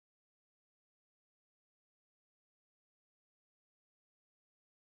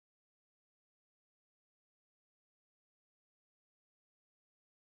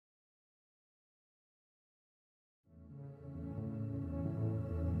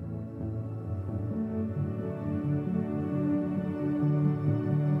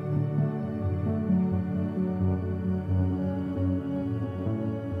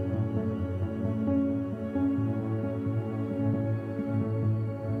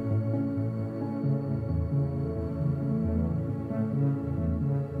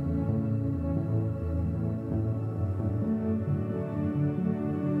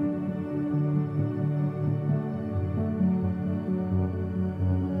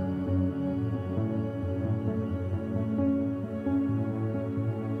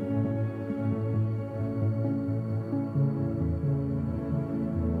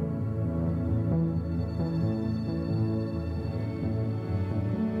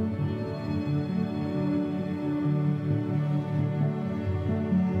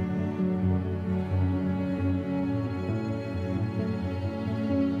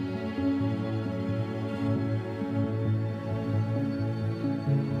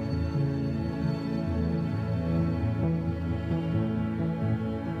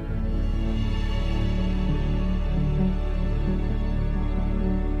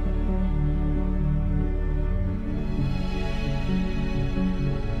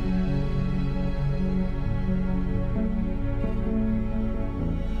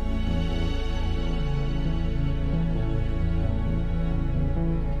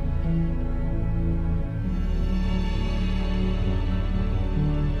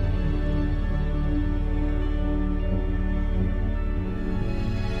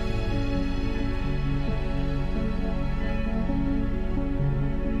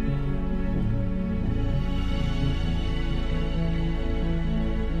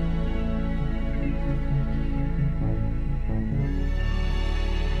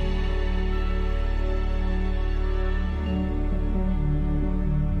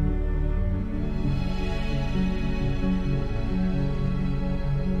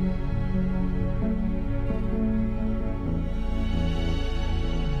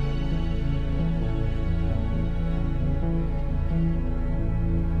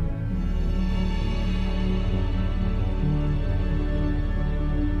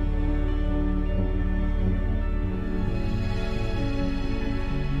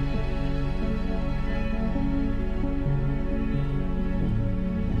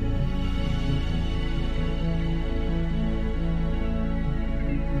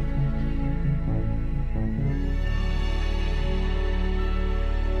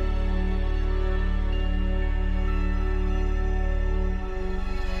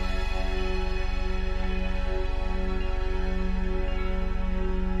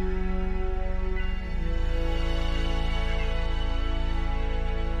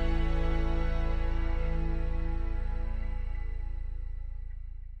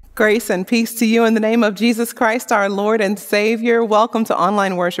Grace and peace to you in the name of Jesus Christ, our Lord and Savior. Welcome to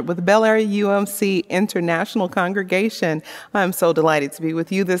online worship with Bel Air UMC International Congregation. I'm so delighted to be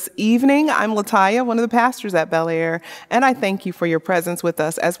with you this evening. I'm Latanya, one of the pastors at Bel Air, and I thank you for your presence with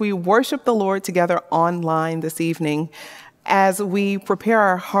us as we worship the Lord together online this evening. As we prepare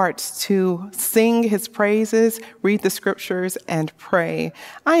our hearts to sing his praises, read the scriptures, and pray,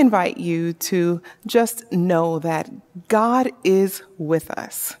 I invite you to just know that God is with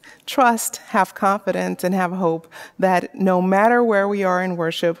us. Trust, have confidence, and have hope that no matter where we are in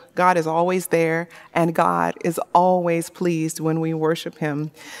worship, God is always there, and God is always pleased when we worship him.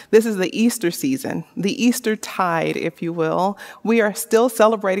 This is the Easter season, the Easter tide, if you will. We are still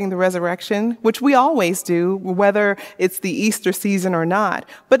celebrating the resurrection, which we always do, whether it's the Easter season or not,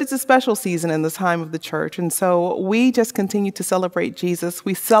 but it's a special season in the time of the church. And so we just continue to celebrate Jesus.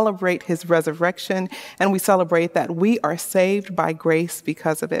 We celebrate his resurrection, and we celebrate that we are saved by grace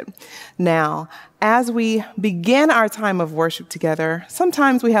because of it. Now, as we begin our time of worship together,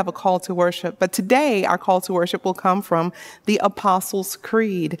 sometimes we have a call to worship, but today our call to worship will come from the Apostles'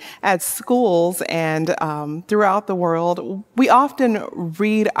 Creed. At schools and throughout the world, we often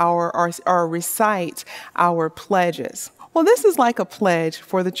read or recite our pledges. Well, this is like a pledge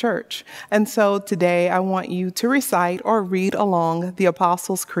for the church. And so today I want you to recite or read along the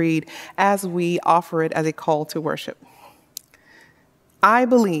Apostles' Creed as we offer it as a call to worship. I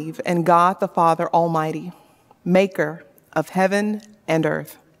believe in God the Father Almighty, maker of heaven and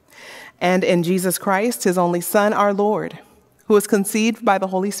earth, and in Jesus Christ, his only Son, our Lord, who was conceived by the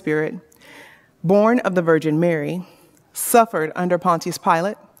Holy Spirit, born of the Virgin Mary, suffered under Pontius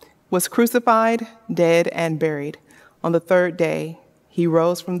Pilate, was crucified, dead, and buried. On the third day, he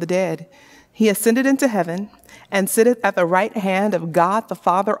rose from the dead. He ascended into heaven and sitteth at the right hand of God the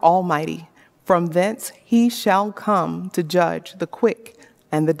Father Almighty. From thence he shall come to judge the quick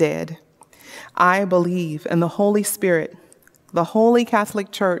and the dead. I believe in the Holy Spirit, the Holy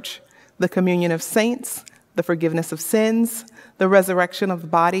Catholic Church, the communion of saints, the forgiveness of sins, the resurrection of the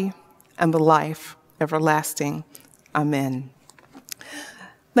body, and the life everlasting. Amen.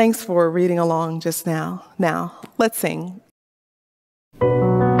 Thanks for reading along just now. Now, let's sing.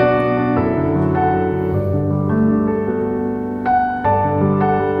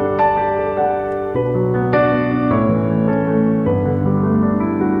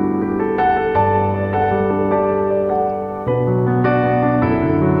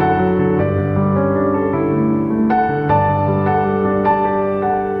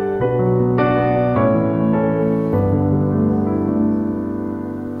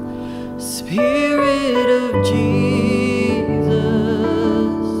 Spirit of Jesus,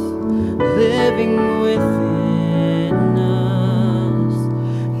 living within us,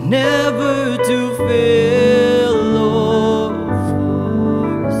 never to fail or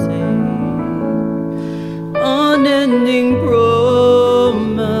forsake, unending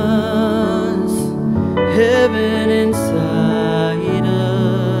promise, heaven inside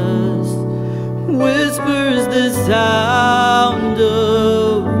us, whispers the sound of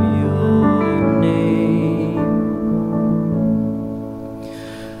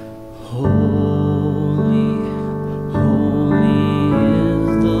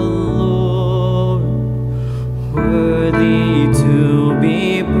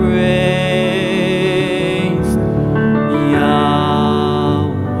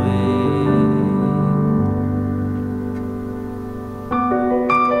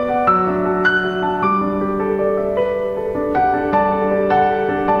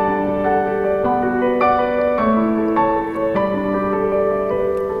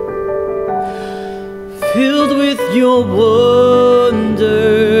filled with your wonder,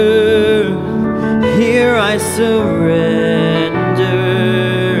 here I surrender,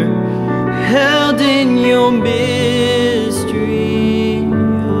 held in your mystery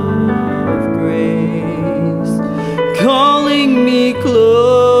of grace, calling me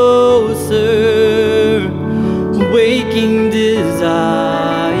closer, waking desire,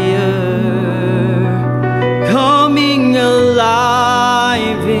 coming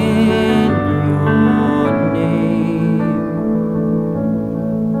alive in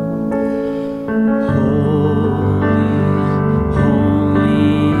holy,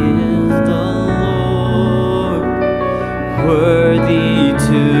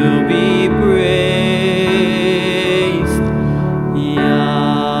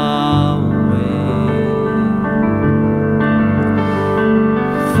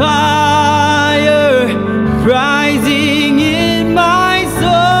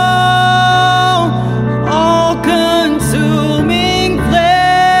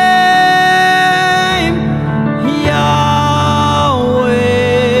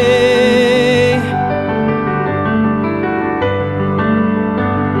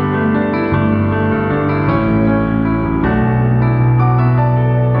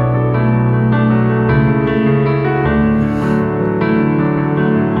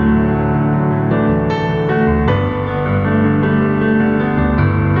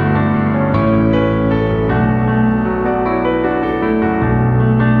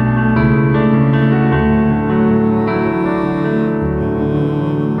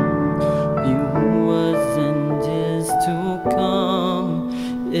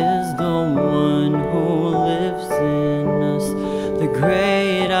 is the one who lives in us, the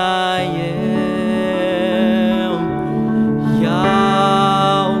great I am,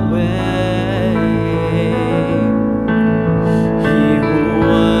 Yahweh. He who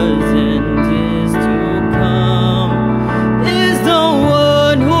was and is to come is the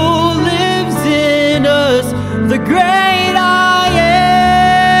one who lives in us, the great I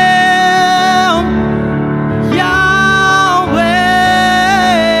am, Yahweh.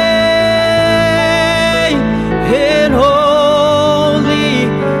 And holy,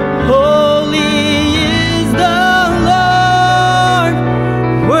 holy is the Lord,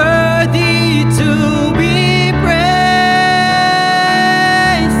 worthy to be praised.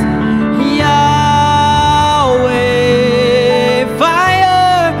 Yahweh,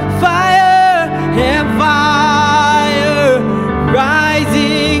 fire, fire, and fire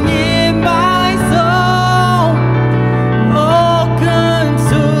rising in my soul, all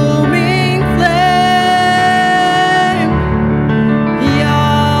consuming flame, Yahweh.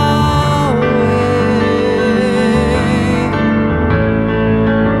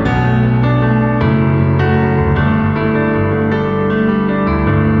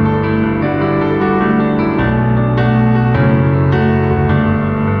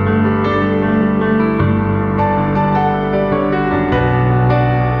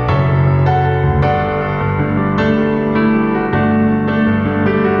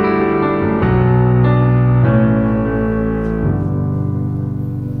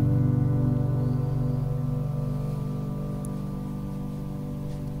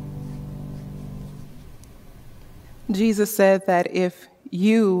 Jesus said that if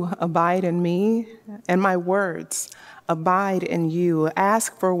you abide in me and my words abide in you,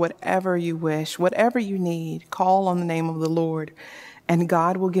 ask for whatever you wish, whatever you need, call on the name of the Lord, and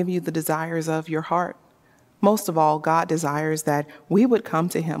God will give you the desires of your heart. Most of all, God desires that we would come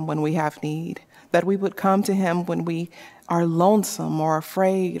to him when we have need, that we would come to him when we are lonesome or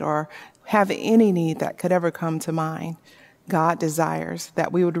afraid or have any need that could ever come to mind. God desires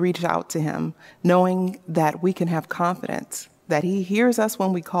that we would reach out to him, knowing that we can have confidence that he hears us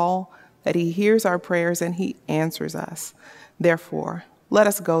when we call, that he hears our prayers and he answers us. Therefore, let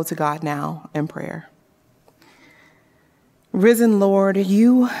us go to God now in prayer. Risen Lord,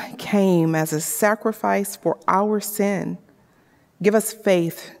 you came as a sacrifice for our sin. Give us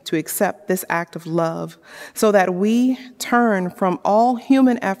faith to accept this act of love so that we turn from all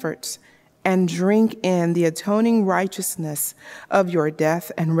human efforts and drink in the atoning righteousness of your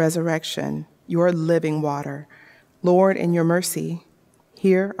death and resurrection, your living water. Lord, in your mercy,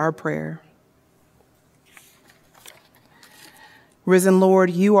 hear our prayer. Risen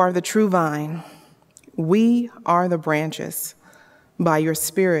Lord, you are the true vine. We are the branches. By your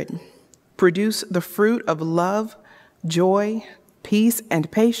Spirit, produce the fruit of love, joy, peace,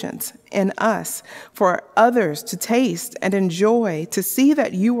 and patience in us for others to taste and enjoy, to see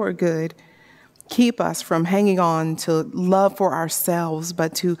that you are good. Keep us from hanging on to love for ourselves,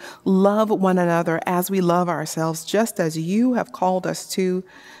 but to love one another as we love ourselves, just as you have called us to,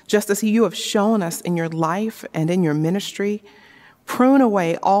 just as you have shown us in your life and in your ministry. Prune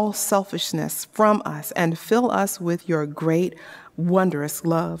away all selfishness from us and fill us with your great, wondrous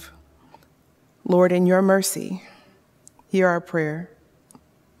love. Lord, in your mercy, hear our prayer.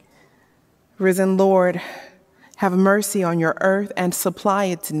 Risen Lord, have mercy on your earth and supply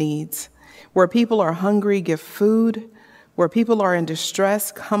its needs. Where people are hungry, give food. Where people are in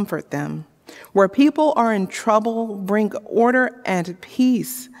distress, comfort them. Where people are in trouble, bring order and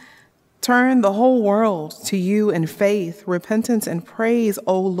peace. Turn the whole world to you in faith, repentance, and praise,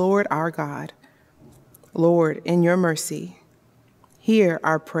 O Lord our God. Lord, in your mercy, hear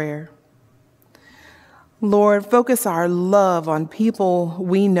our prayer. Lord, focus our love on people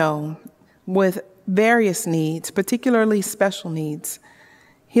we know with various needs, particularly special needs.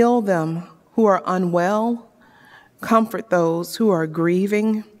 Heal them who are unwell, comfort those who are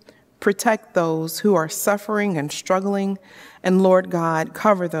grieving, protect those who are suffering and struggling, and Lord God,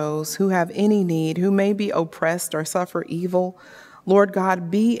 cover those who have any need, who may be oppressed or suffer evil. Lord God,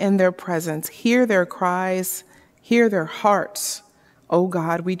 be in their presence, hear their cries, hear their hearts. Oh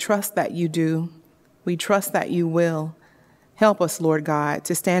God, we trust that you do. We trust that you will. Help us, Lord God,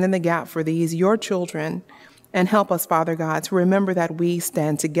 to stand in the gap for these, your children, and help us, Father God, to remember that we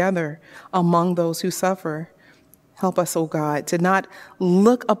stand together among those who suffer. Help us, oh God, to not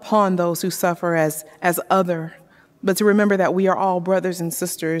look upon those who suffer as other, but to remember that we are all brothers and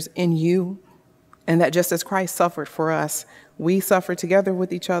sisters in you, and that just as Christ suffered for us, we suffer together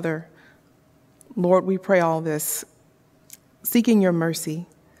with each other. Lord, we pray all this, seeking your mercy.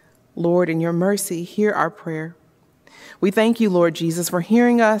 Lord, in your mercy, hear our prayer. We thank you, Lord Jesus, for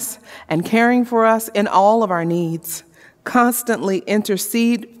hearing us and caring for us in all of our needs. Constantly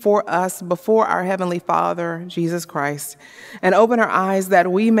intercede for us before our Heavenly Father, Jesus Christ, and open our eyes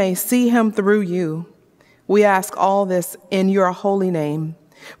that we may see him through you. We ask all this in your holy name,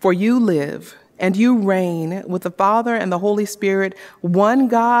 for you live and you reign with the Father and the Holy Spirit, one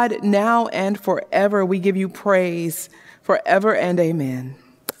God, now and forever. We give you praise forever and amen.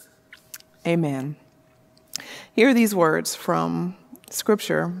 Amen. Hear these words from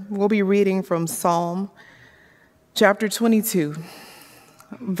Scripture. We'll be reading from Psalm chapter 22,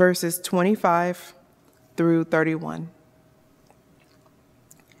 verses 25 through 31.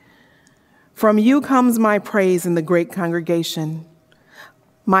 From you comes my praise in the great congregation.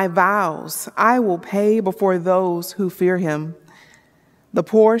 My vows I will pay before those who fear him. The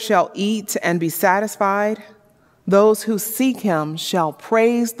poor shall eat and be satisfied. Those who seek him shall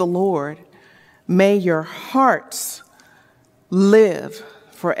praise the Lord. May your hearts live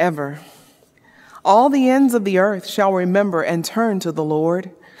forever. All the ends of the earth shall remember and turn to the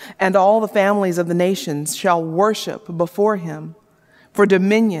Lord, and all the families of the nations shall worship before him. For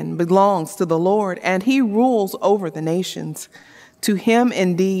dominion belongs to the Lord, and he rules over the nations. To him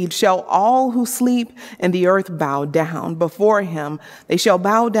indeed shall all who sleep in the earth bow down. Before him they shall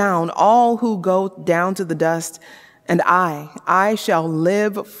bow down, all who go down to the dust, and I shall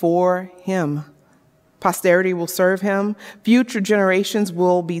live for him. Posterity will serve him. Future generations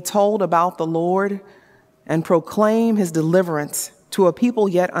will be told about the Lord and proclaim his deliverance to a people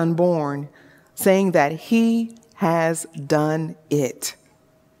yet unborn, saying that he has done it.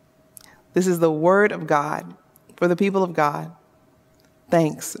 This is the word of God for the people of God.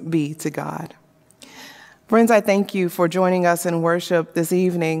 Thanks be to God. Friends, I thank you for joining us in worship this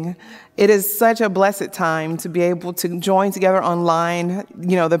evening. It is such a blessed time to be able to join together online.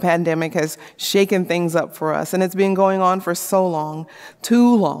 You know, the pandemic has shaken things up for us, and it's been going on for so long,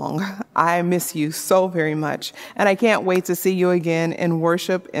 too long. I miss you so very much, and I can't wait to see you again in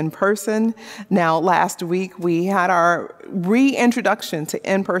worship in person. Now, last week, we had our reintroduction to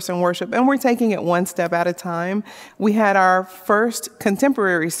in-person worship, and we're taking it one step at a time. We had our first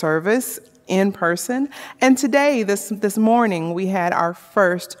contemporary service in person. And today, this morning, we had our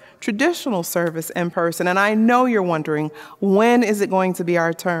first traditional service in person. And I know you're wondering, when is it going to be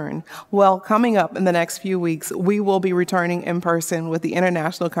our turn? Well, coming up in the next few weeks, we will be returning in person with the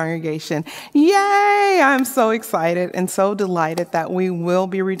International Congregation. Yay! I'm so excited and so delighted that we will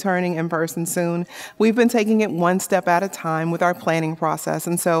be returning in person soon. We've been taking it one step at a time with our planning process.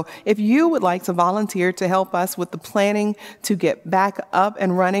 And so if you would like to volunteer to help us with the planning to get back up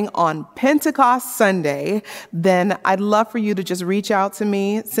and running on Pentecost Sunday, then I'd love for you to just reach out to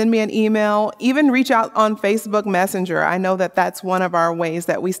me, send me an email, even reach out on Facebook Messenger. I know that that's one of our ways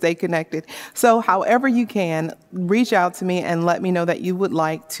that we stay connected. So however you can, reach out to me and let me know that you would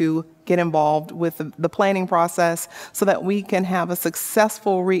like to get involved with the planning process so that we can have a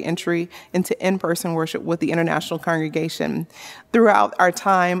successful re-entry into in-person worship with the International Congregation. Throughout our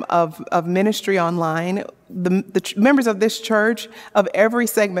time of ministry online, the members of this church, of every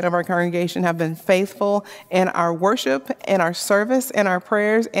segment of our congregation, have been faithful in our worship, in our service, in our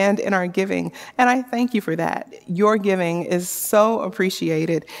prayers, and in our giving. And I thank you for that. Your giving is so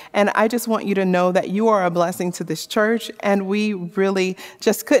appreciated. And I just want you to know that you are a blessing to this church, and we really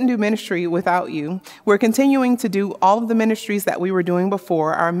just couldn't do ministry without you. We're continuing to do all of the ministries that we were doing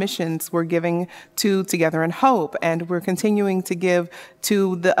before. Our missions we're giving to Together in Hope, and we're continuing to give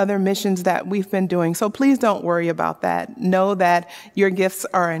to the other missions that we've been doing. So please don't worry about that. Know that your gifts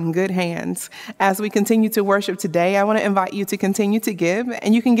are in good hands. As we continue to worship today, I want to invite you to continue to give,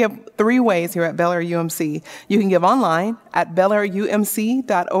 and you can give three ways here at Bel Air UMC. You can give online at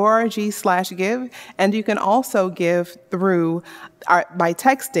belairumc.org/give, and you can also give through by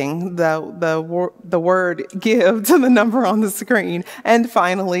texting the word give to the number on the screen. And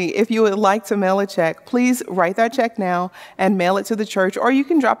finally, if you would like to mail a check, please write that check now and mail it to the church, or you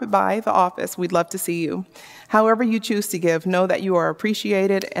can drop it by the office. We'd love to see you. However you choose to give, know that you are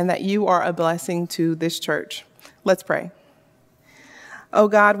appreciated and that you are a blessing to this church. Let's pray. Oh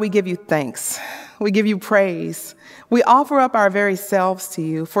God, we give you thanks. We give you praise. We offer up our very selves to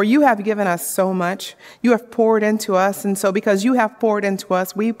you, for you have given us so much. You have poured into us, and so because you have poured into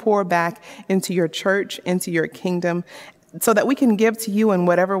us, we pour back into your church, into your kingdom, so that we can give to you in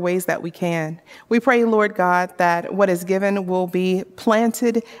whatever ways that we can. We pray, Lord God, that what is given will be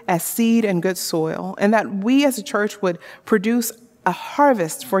planted as seed in good soil, and that we as a church would produce a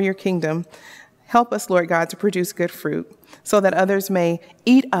harvest for your kingdom. Help us, Lord God, to produce good fruit so that others may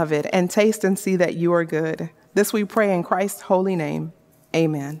eat of it and taste and see that you are good. This we pray in Christ's holy name.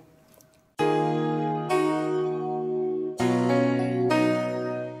 Amen.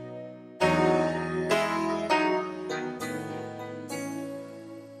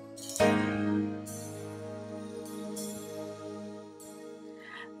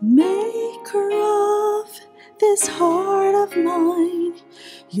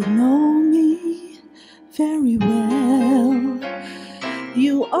 You know me very well.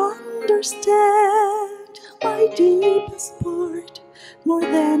 You understand my deepest part more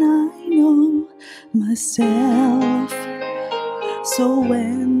than I know myself. So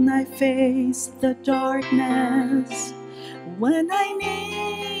when I face the darkness, when I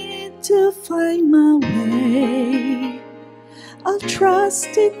need to find my way, I'll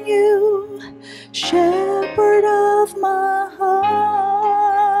trust in you, shepherd of my heart.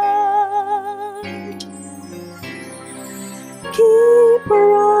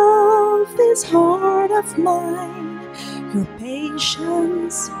 Keeper of this heart of mine, your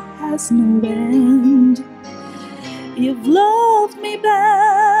patience has no end. You've loved me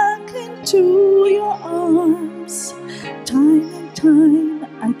back into your arms, time and time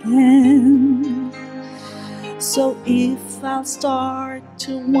again. So if I'll start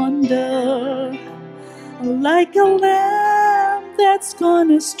to wonder, like a lamb that's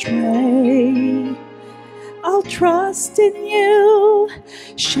gone astray, I'll trust in you,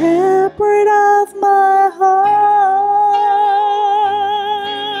 shepherd of my heart.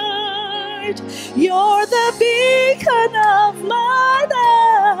 You're the beacon of my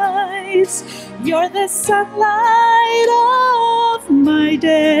nights. You're the sunlight of my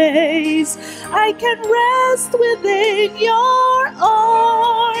days. I can rest within your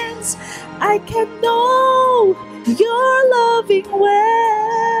arms. I can know your loving ways.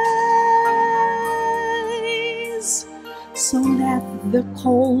 So let the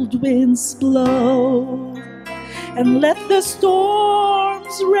cold winds blow and let the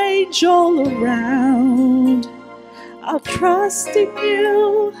storms rage all around. I'll trust in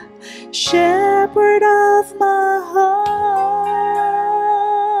you, shepherd of my heart.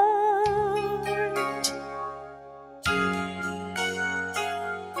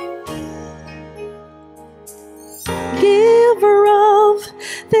 Giver of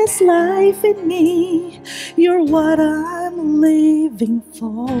this life in me, you're what I'm living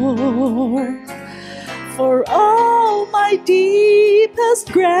for. For all my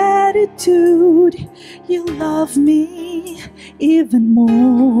deepest gratitude, you love me even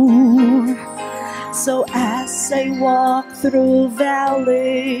more. So as I walk through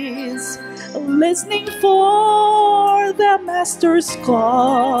valleys, listening for the Master's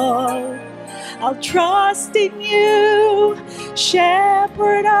call, I'll trust in you,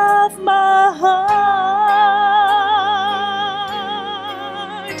 shepherd of my heart.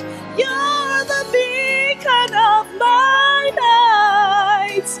 You're the beacon of my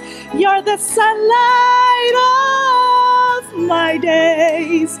nights. You're the sunlight of my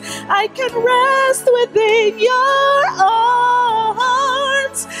days. I can rest within your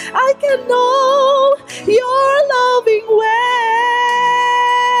arms. I can know your loving ways.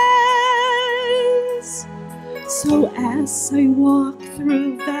 So as I walk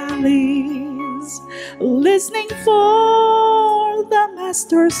through valleys, listening for the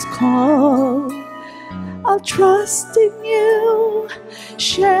Master's call, I'll trust in you,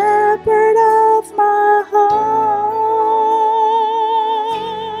 shepherd of my heart.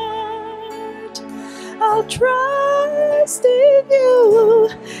 I'll trust in you,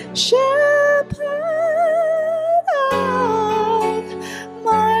 shepherd of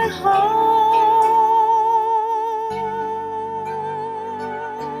my heart.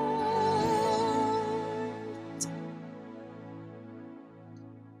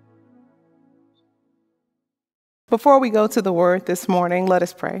 Before we go to the word this morning, let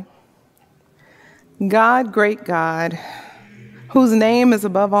us pray. God, great God, whose name is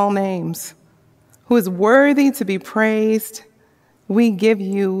above all names, who is worthy to be praised, we give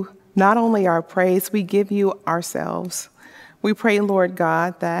you not only our praise, we give you ourselves. We pray, Lord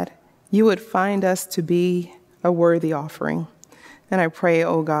God, that you would find us to be a worthy offering. And I pray,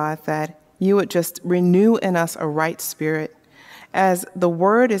 oh God, that you would just renew in us a right spirit. As the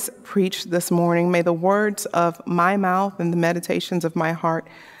word is preached this morning, may the words of my mouth and the meditations of my heart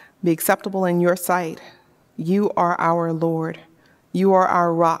be acceptable in your sight. You are our Lord. You are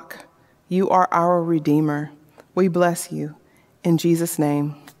our rock. You are our Redeemer. We bless you. In Jesus'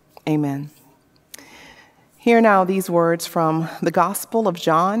 name, amen. Hear now these words from the Gospel of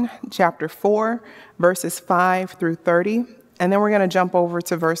John, chapter 4, verses 5 through 30. And then we're going to jump over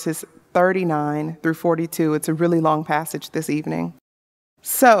to verses 39 through 42. It's a really long passage this evening.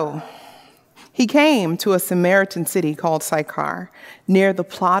 So, he came to a Samaritan city called Sychar, near the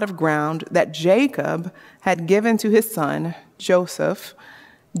plot of ground that Jacob had given to his son, Joseph.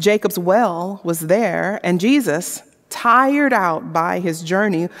 Jacob's well was there, and Jesus, tired out by his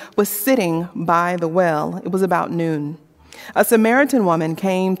journey, was sitting by the well. It was about noon. A Samaritan woman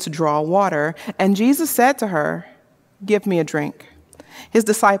came to draw water, and Jesus said to her, "Give me a drink." His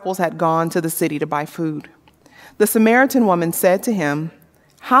disciples had gone to the city to buy food. The Samaritan woman said to him,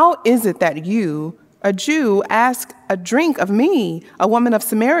 "How is it that you, a Jew, ask a drink of me, a woman of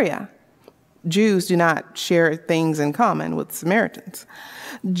Samaria?" Jews do not share things in common with Samaritans.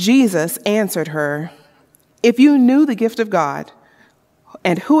 Jesus answered her, "If you knew the gift of God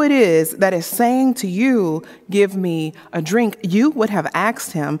and who it is that is saying to you, 'Give me a drink,' you would have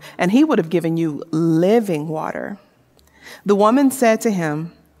asked him, and he would have given you living water." The woman said to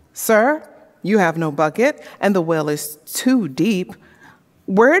him, "Sir, you have no bucket, and the well is too deep.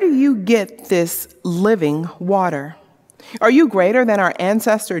 Where do you get this living water? Are you greater than our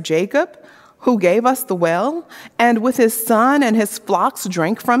ancestor Jacob, who gave us the well, and with his son and his flocks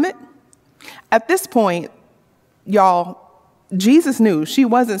drank from it?" At this point, y'all, Jesus knew she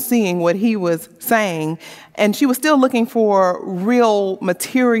wasn't seeing what he was saying, and she was still looking for real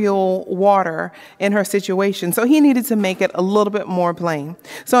material water in her situation. So he needed to make it a little bit more plain.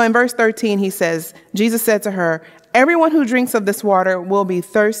 So in verse 13, he says, Jesus said to her, "Everyone who drinks of this water will be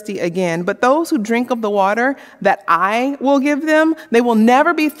thirsty again, but those who drink of the water that I will give them, they will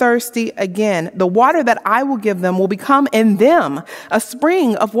never be thirsty again. The water that I will give them will become in them a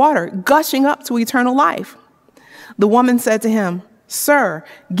spring of water gushing up to eternal life." The woman said to him, "Sir,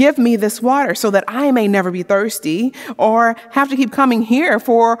 give me this water so that I may never be thirsty or have to keep coming here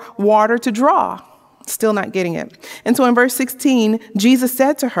for water to draw." Still not getting it. And so in verse 16, Jesus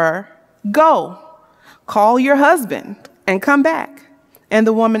said to her, "Go, call your husband and come back." And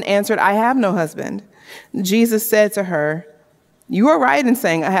the woman answered, "I have no husband." Jesus said to her, "You are right in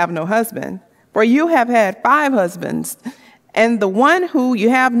saying, 'I have no husband,' for you have had 5 husbands, and the one who you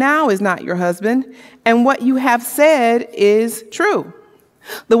have now is not your husband, and what you have said is true."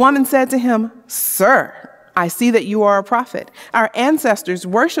 The woman said to him, "Sir, I see that you are a prophet. Our ancestors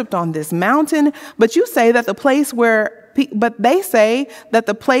worshipped on this mountain, but they say that the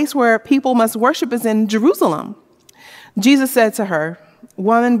place where people must worship is in Jerusalem." Jesus said to her,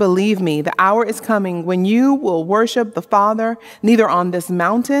 "Woman, believe me, the hour is coming when you will worship the Father neither on this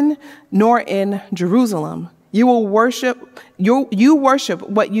mountain nor in Jerusalem. You worship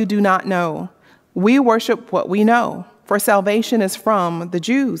what you do not know. We worship what we know, for salvation is from the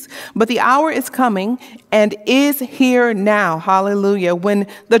Jews. But the hour is coming and is here now, hallelujah, when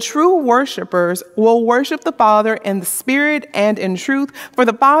the true worshipers will worship the Father in the Spirit and in truth, for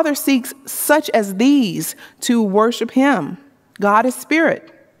the Father seeks such as these to worship him. God is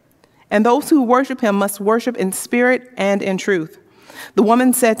spirit, and those who worship him must worship in spirit and in truth." The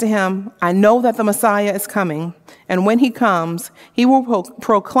woman said to him, "I know that the Messiah is coming, and when he comes, he will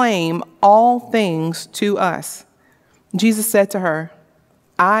proclaim all things to us." Jesus said to her,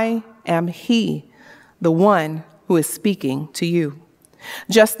 "I am he, the one who is speaking to you."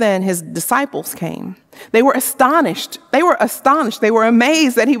 Just then his disciples came. They were astonished. They were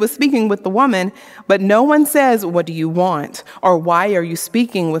amazed that he was speaking with the woman, but no one says, "What do you want?" or "Why are you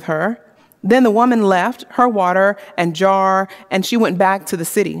speaking with her?" Then the woman left her water and jar, and she went back to the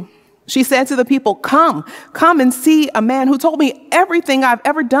city. She said to the people, Come and see a man who told me everything I've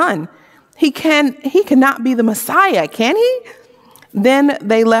ever done. He cannot be the Messiah, can he?" Then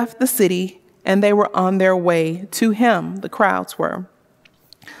they left the city, and they were on their way to him. The crowds were.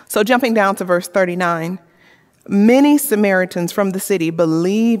 So jumping down to verse 39, many Samaritans from the city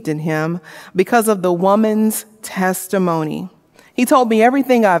believed in him because of the woman's testimony. "He told me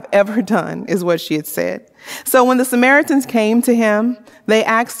everything I've ever done," is what she had said. So when the Samaritans came to him, they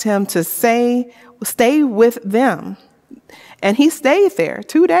asked him to stay with them. And he stayed there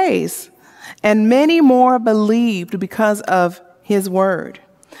 2 days. And many more believed because of his word.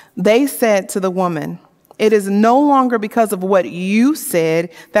 They said to the woman, "It is no longer because of what you said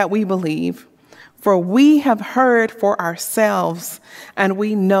that we believe, for we have heard for ourselves, and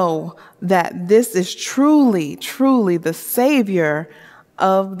we know that this is truly, truly the Savior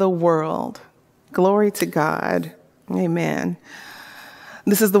of the world." Glory to God. Amen.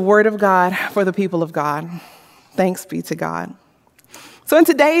 This is the word of God for the people of God. Thanks be to God. So in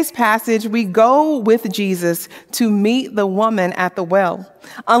today's passage, we go with Jesus to meet the woman at the well.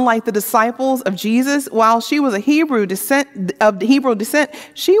 Unlike the disciples of Jesus, while she was of Hebrew descent,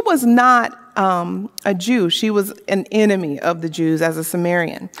 she was not a Jew. She was an enemy of the Jews as a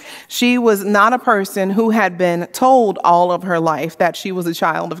Samaritan. She was not a person who had been told all of her life that she was a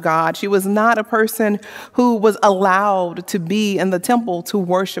child of God. She was not a person who was allowed to be in the temple to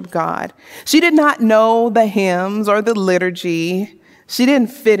worship God. She did not know the hymns or the liturgy. She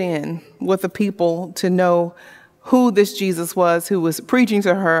didn't fit in with the people to know who this Jesus was who was preaching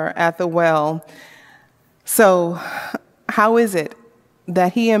to her at the well. So how is it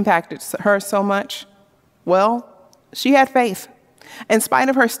that he impacted her so much? Well, she had faith. In spite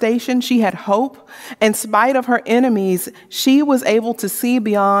of her station, she had hope. In spite of her enemies, she was able to see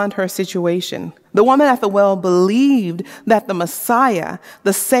beyond her situation. The woman at the well believed that the Messiah,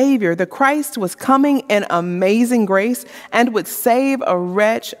 the Savior, the Christ was coming in amazing grace and would save a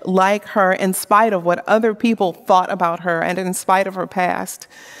wretch like her in spite of what other people thought about her and in spite of her past.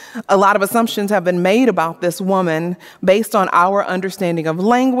 A lot of assumptions have been made about this woman based on our understanding of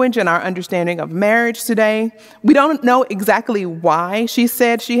language and our understanding of marriage today. We don't know exactly why she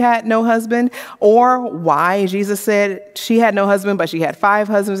said she had no husband or why Jesus said she had no husband, but she had 5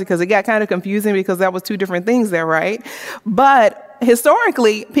 husbands, because it got kind of confusing because that was 2 different things there, right? But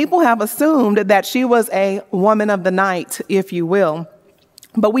historically, people have assumed that she was a woman of the night, if you will.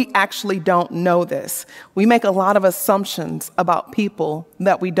 But we actually don't know this. We make a lot of assumptions about people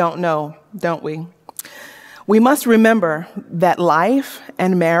that we don't know, don't we? We must remember that life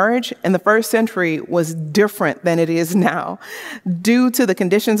and marriage in the first century was different than it is now. Due to the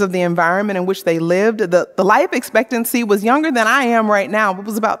conditions of the environment in which they lived, the life expectancy was younger than I am right now. It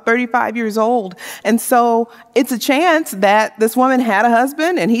was about 35 years old. And so it's a chance that this woman had a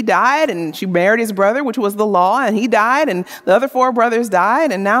husband and he died, and she married his brother, which was the law, and he died, and the other 4 brothers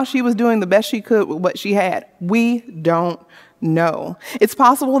died, and now she was doing the best she could with what she had. We don't know. It's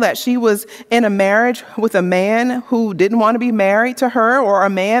possible that she was in a marriage with a man who didn't want to be married to her, or a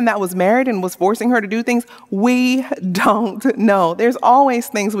man that was married and was forcing her to do things. We don't know. There's always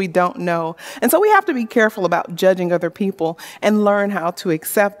things we don't know. And so we have to be careful about judging other people and learn how to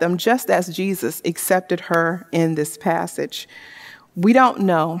accept them, just as Jesus accepted her in this passage. We don't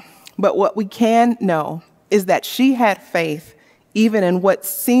know, but what we can know is that she had faith even in what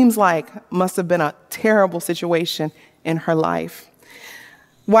seems like must have been a terrible situation in her life.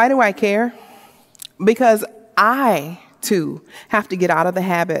 Why do I care? Because I, too, have to get out of the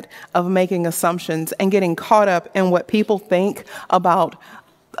habit of making assumptions and getting caught up in what people think about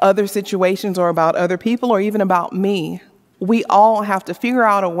other situations or about other people or even about me. We all have to figure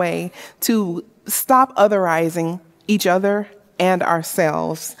out a way to stop otherizing each other and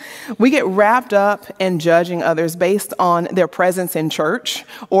ourselves. We get wrapped up in judging others based on their presence in church,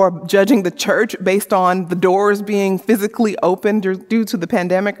 or judging the church based on the doors being physically opened due to the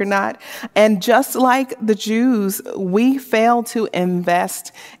pandemic or not. And just like the Jews, we fail to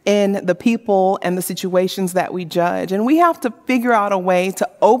invest in the people and the situations that we judge. And we have to figure out a way to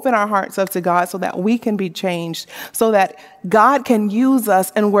open our hearts up to God so that we can be changed, so that God can use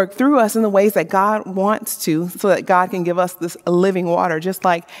us and work through us in the ways that God wants to, so that God can give us this living water, just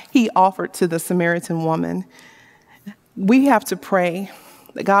like he offered to the Samaritan woman. We have to pray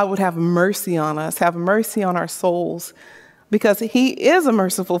that God would have mercy on us, have mercy on our souls, because he is a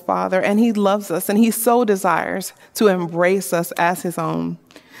merciful Father and he loves us and he so desires to embrace us as his own.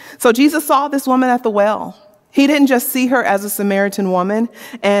 So Jesus saw this woman at the well. He didn't just see her as a Samaritan woman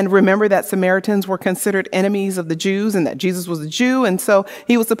and remember that Samaritans were considered enemies of the Jews and that Jesus was a Jew, and so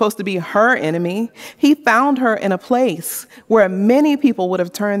he was supposed to be her enemy. He found her in a place where many people would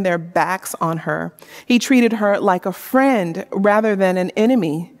have turned their backs on her. He treated her like a friend rather than an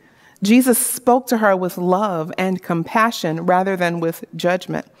enemy. Jesus spoke to her with love and compassion rather than with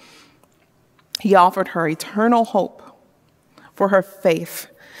judgment. He offered her eternal hope for her faith.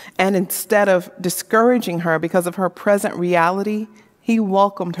 And instead of discouraging her because of her present reality, he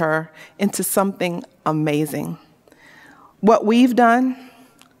welcomed her into something amazing. What we've done,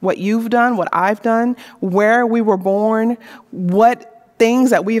 what you've done, what I've done, where we were born, what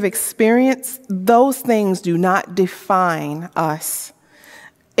things that we've experienced, those things do not define us.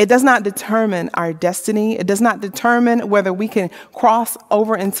 It does not determine our destiny. It does not determine whether we can cross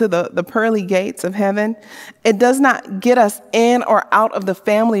over into the pearly gates of heaven. It does not get us in or out of the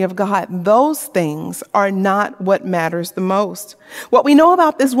family of God. Those things are not what matters the most. What we know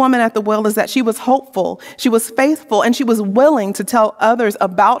about this woman at the well is that she was hopeful, she was faithful, and she was willing to tell others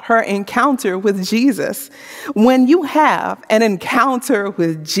about her encounter with Jesus. When you have an encounter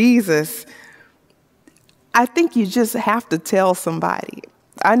with Jesus, I think you just have to tell somebody.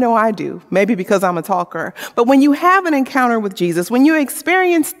 I know I do, maybe because I'm a talker. But when you have an encounter with Jesus, when you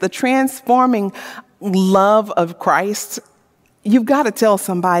experience the transforming love of Christ, you've got to tell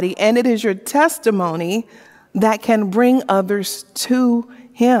somebody, and it is your testimony that can bring others to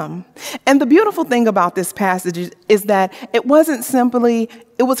him. And the beautiful thing about this passage is that it wasn't simply,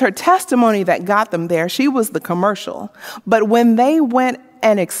 it was her testimony that got them there. She was the commercial. But when they went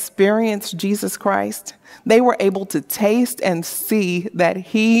and experienced Jesus Christ, they were able to taste and see that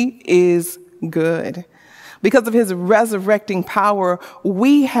he is good. Because of his resurrecting power,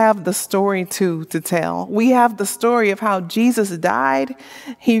 we have the story to tell. We have the story of how Jesus died,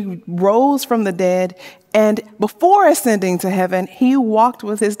 he rose from the dead, and before ascending to heaven, he walked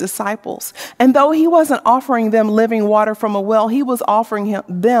with his disciples. And though he wasn't offering them living water from a well, he was offering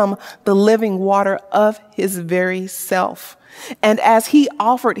them the living water of his very self. And as he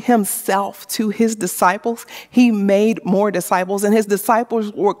offered himself to his disciples, he made more disciples, and his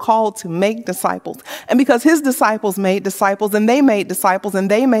disciples were called to make disciples. And because his disciples made disciples, and they made disciples,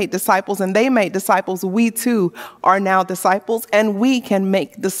 and they made disciples, and they made disciples, we too are now disciples, and we can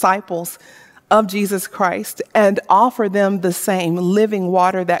make disciples of Jesus Christ and offer them the same living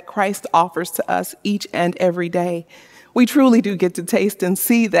water that Christ offers to us each and every day. We truly do get to taste and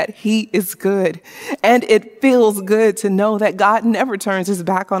see that he is good. And it feels good to know that God never turns his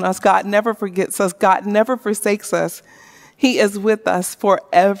back on us. God never forgets us. God never forsakes us. He is with us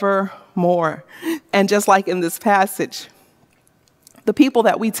forevermore. And just like in this passage, the people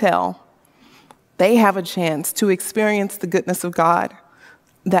that we tell, they have a chance to experience the goodness of God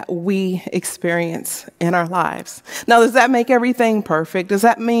that we experience in our lives. Now, does that make everything perfect? Does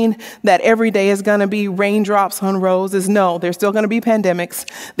that mean that every day is going to be raindrops on roses? No, there's still going to be pandemics.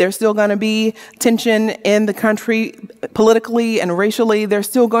 There's still going to be tension in the country politically and racially. There's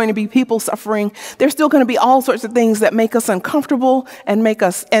still going to be people suffering. There's still going to be all sorts of things that make us uncomfortable and make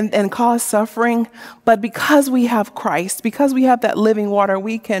us and cause suffering. But because we have Christ, because we have that living water,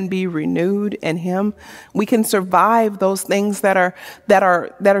 we can be renewed in him. We can survive those things that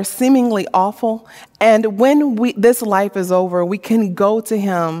are seemingly awful. And when this life is over, we can go to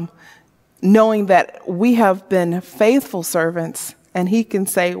him knowing that we have been faithful servants, and he can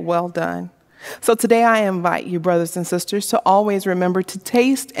say, well done. So today I invite you, brothers and sisters, to always remember to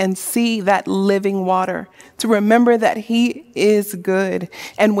taste and see that living water, to remember that he is good.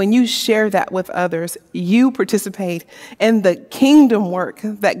 And when you share that with others, you participate in the kingdom work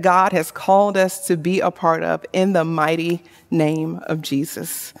that God has called us to be a part of in the mighty name of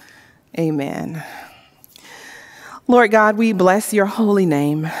Jesus. Amen. Lord God, we bless your holy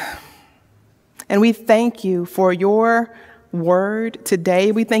name. And we thank you for your word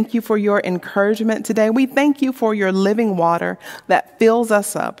today. We thank you for your encouragement today. We thank you for your living water that fills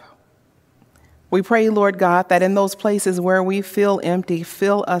us up. We pray, Lord God, that in those places where we feel empty,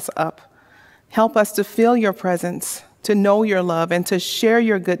 fill us up. Help us to feel your presence, to know your love, and to share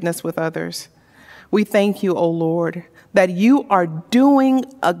your goodness with others. We thank you, O Lord, that you are doing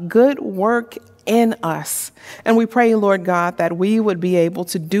a good work in us. And we pray, Lord God, that we would be able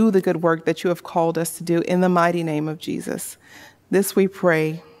to do the good work that you have called us to do in the mighty name of Jesus. This we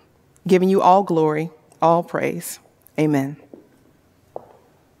pray, giving you all glory, all praise. Amen.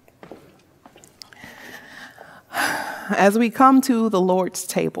 As we come to the Lord's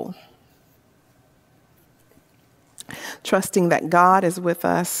table, trusting that God is with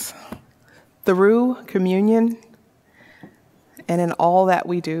us through communion and in all that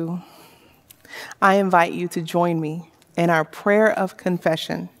we do, I invite you to join me in our prayer of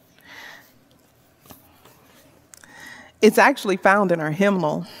confession. It's actually found in our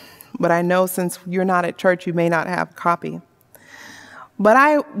hymnal, but I know since you're not at church, you may not have a copy. But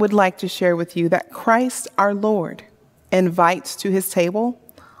I would like to share with you that Christ our Lord invites to his table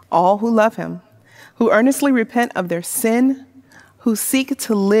all who love him, who earnestly repent of their sin, who seek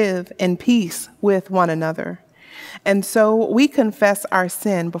to live in peace with one another. And so we confess our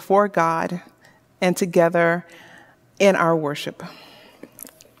sin before God and together in our worship.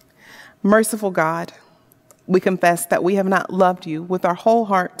 Merciful God, we confess that we have not loved you with our whole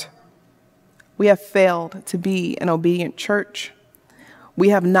heart. We have failed to be an obedient church. We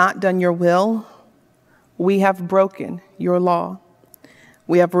have not done your will. We have broken your law.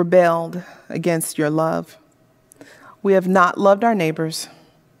 We have rebelled against your love. We have not loved our neighbors,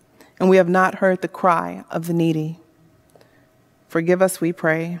 and we have not heard the cry of the needy. Forgive us, we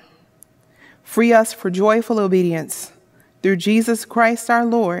pray. Free us for joyful obedience through Jesus Christ our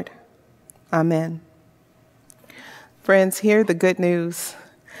Lord. Amen. Friends, hear the good news.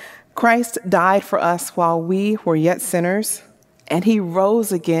 Christ died for us while we were yet sinners, and he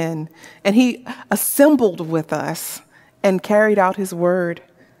rose again, and he assembled with us and carried out his word.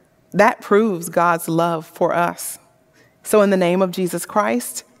 That proves God's love for us. So in the name of Jesus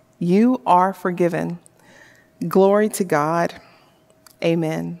Christ, you are forgiven. Glory to God.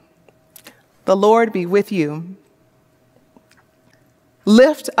 Amen. The Lord be with you.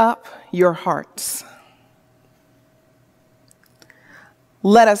 Lift up your hearts.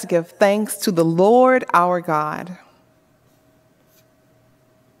 Let us give thanks to the Lord our God.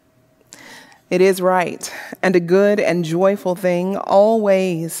 It is right and a good and joyful thing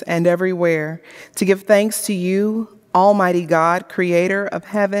always and everywhere to give thanks to you, Almighty God, creator of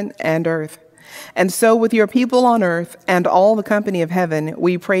heaven and earth. And so with your people on earth and all the company of heaven,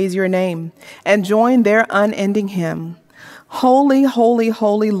 we praise your name and join their unending hymn. Holy, holy,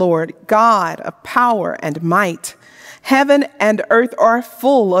 holy Lord, God of power and might. Heaven and earth are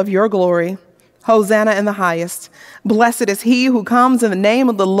full of your glory. Hosanna in the highest. Blessed is he who comes in the name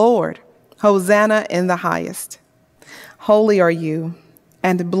of the Lord. Hosanna in the highest. Holy are you,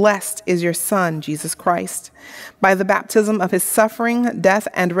 and blessed is your Son, Jesus Christ. By the baptism of his suffering, death,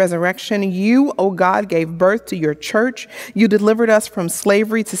 and resurrection, you, O God, gave birth to your church. You delivered us from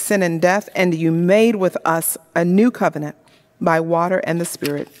slavery to sin and death, and you made with us a new covenant by water and the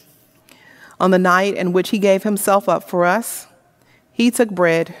Spirit. On the night in which he gave himself up for us, he took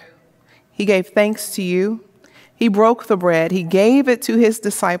bread. He gave thanks to you. He broke the bread. He gave it to his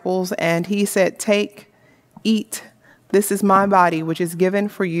disciples, and he said, "Take, eat. This is my body, which is given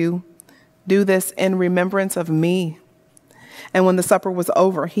for you. Do this in remembrance of me." And when the supper was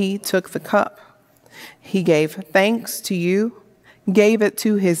over, he took the cup. He gave thanks to you, gave it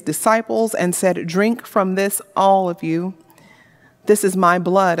to his disciples, and said, "Drink from this, all of you. This is my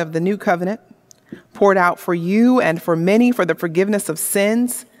blood of the new covenant, poured out for you and for many for the forgiveness of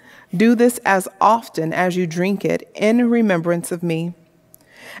sins. Do this as often as you drink it in remembrance of me."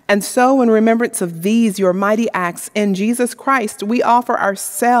 And so in remembrance of these, your mighty acts in Jesus Christ, we offer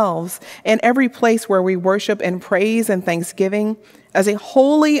ourselves in every place where we worship and praise and thanksgiving as a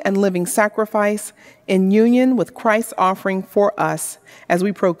holy and living sacrifice in union with Christ's offering for us as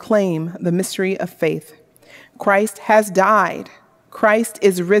we proclaim the mystery of faith. Christ has died. Christ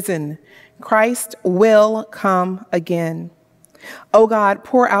is risen. Christ will come again. O God,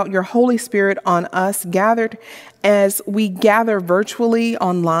 pour out your Holy Spirit on us gathered as we gather virtually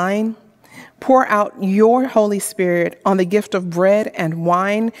online. Pour out your Holy Spirit on the gift of bread and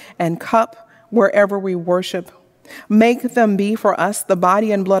wine and cup wherever we worship. Make them be for us the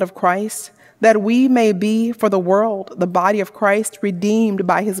body and blood of Christ, that we may be for the world the body of Christ, redeemed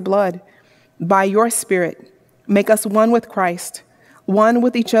by his blood. By your Spirit, make us one with Christ, one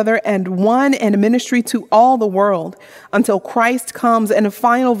with each other, and one in ministry to all the world, until Christ comes in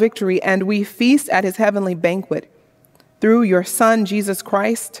final victory and we feast at his heavenly banquet. Through your Son, Jesus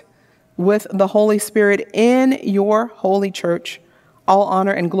Christ, with the Holy Spirit in your holy church, all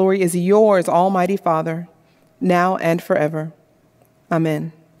honor and glory is yours, Almighty Father, now and forever.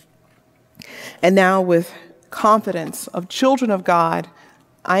 Amen. And now, with confidence of children of God,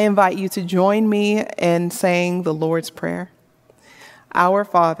 I invite you to join me in saying the Lord's Prayer. Our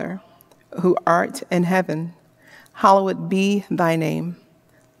Father, who art in heaven, hallowed be thy name.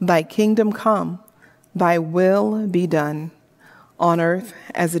 Thy kingdom come, thy will be done, on earth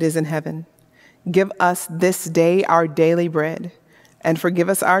as it is in heaven. Give us this day our daily bread, and forgive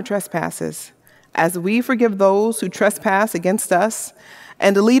us our trespasses, as we forgive those who trespass against us.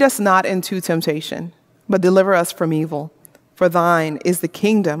 And lead us not into temptation, but deliver us from evil. For thine is the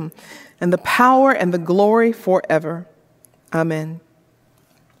kingdom, and the power, and the glory forever. Amen.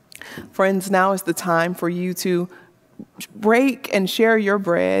 Friends, now is the time for you to break and share your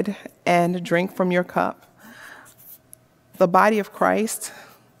bread and drink from your cup. The body of Christ,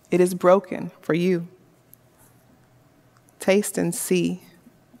 it is broken for you. Taste and see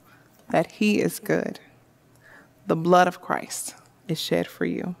that he is good. The blood of Christ is shed for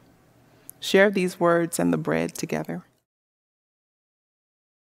you. Share these words and the bread together.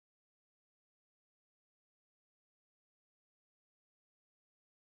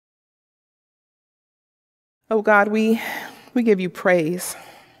 Oh God, we give you praise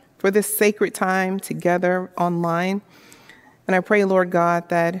for this sacred time together online. And I pray, Lord God,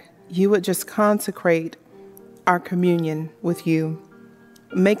 that you would just consecrate our communion with you.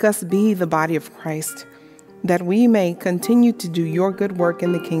 Make us be the body of Christ, that we may continue to do your good work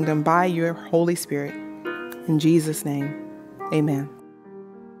in the kingdom by your Holy Spirit. In Jesus' name, amen.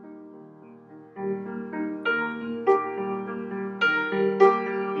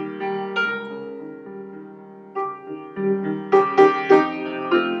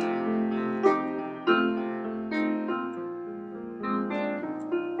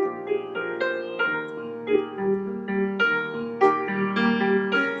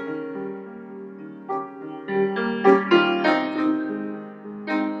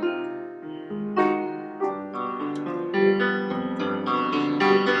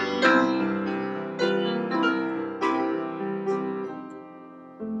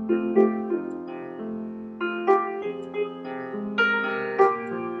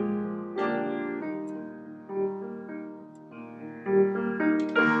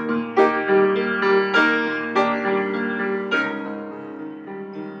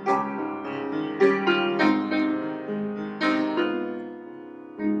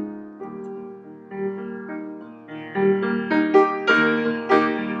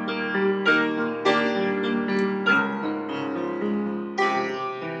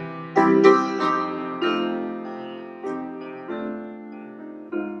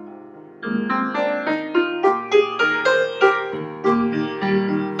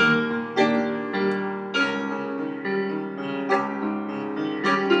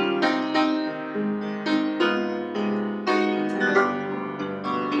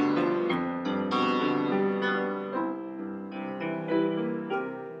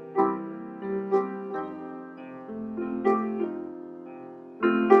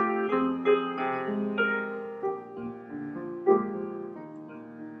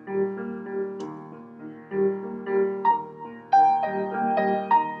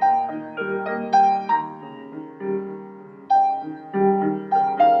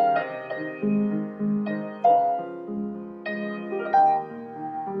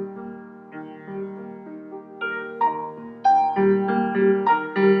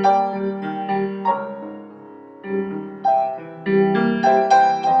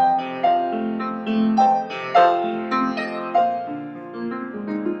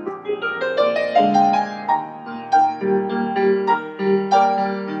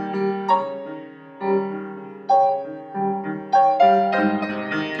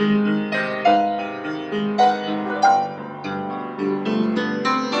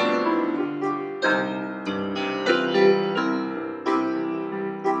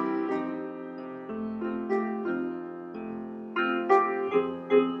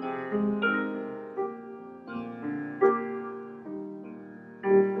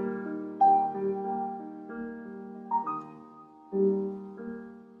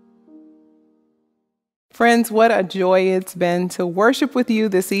 Friends, what a joy it's been to worship with you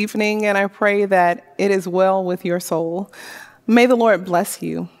this evening, and I pray that it is well with your soul. May the Lord bless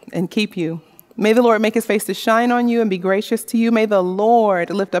you and keep you. May the Lord make his face to shine on you and be gracious to you. May the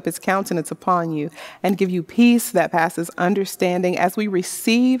Lord lift up his countenance upon you and give you peace that passes understanding as we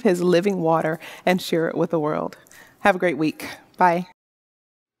receive his living water and share it with the world. Have a great week. Bye.